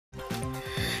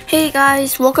Hey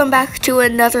guys, welcome back to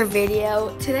another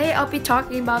video. Today I'll be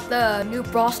talking about the new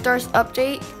Brawl Stars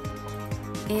update,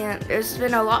 and there's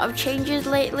been a lot of changes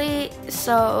lately,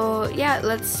 so yeah,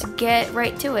 let's get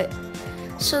right to it.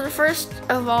 So the first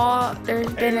of all,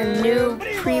 there's been a new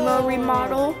Primo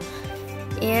remodel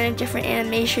and different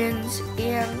animations,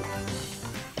 and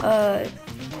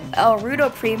El Rudo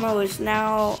Primo is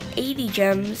now 80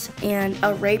 gems and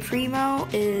a Ray Primo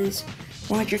is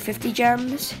 150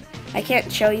 gems. I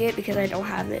can't show you it because I don't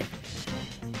have it.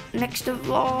 Next of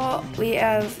all, we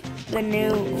have the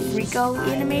new Rico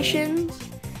animations.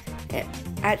 It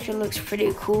actually looks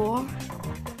pretty cool.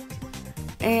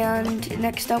 And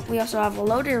next up, we also have a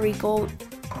loaded Rico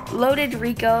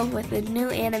with the new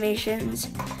animations.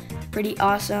 Pretty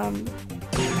awesome.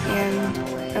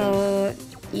 And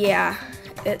yeah,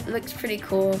 it looks pretty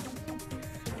cool.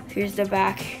 Here's the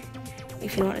back,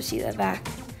 if you want to see the back.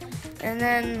 And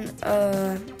then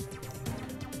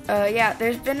yeah,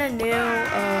 there's been a new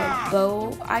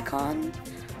bow icon.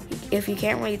 If you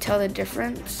can't really tell the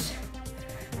difference,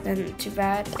 then too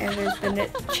bad. And there's been a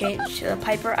change to the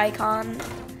Piper icon.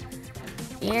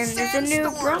 And there's a new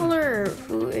Brawler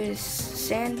who is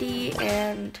Sandy,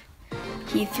 and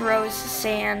he throws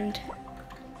sand,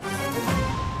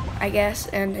 I guess,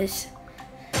 and his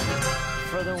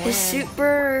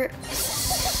super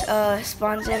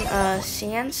spawns in a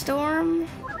sandstorm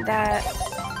that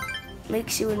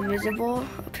makes you invisible,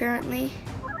 apparently.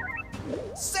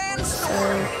 So,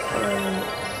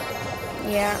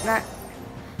 yeah,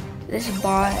 this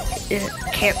bot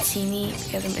can't see me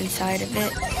because I'm inside of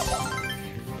it.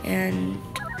 And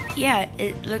yeah,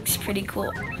 it looks pretty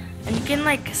cool. And you can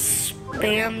like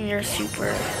spam your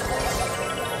super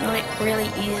really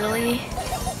easily.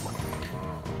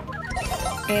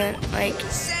 And like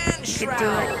you could do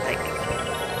it like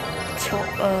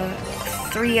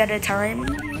 3 at a time,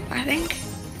 I think.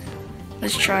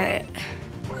 Let's try it.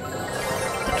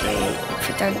 Okay,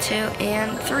 put down 2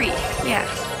 and 3. Yeah.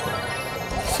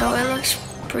 So it looks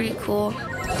pretty cool.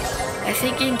 I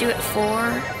think you can do it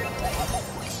 4,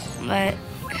 but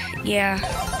yeah,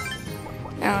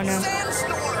 I don't know.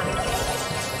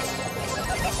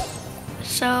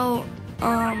 So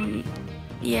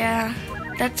yeah,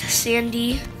 that's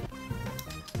Sandy.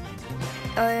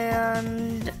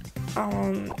 And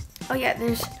oh yeah,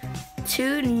 there's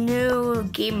 2 new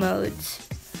game modes,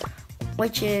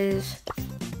 which is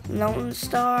Lone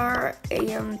Star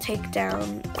AM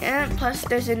Takedown, and plus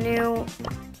there's a new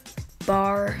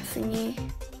bar thingy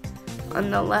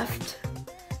on the left.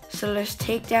 So there's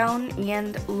Takedown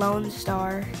and Lone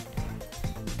Star.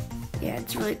 Yeah,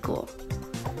 it's really cool.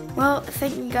 Well,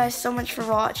 thank you guys so much for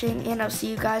watching, and I'll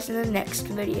see you guys in the next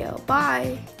video.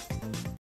 Bye!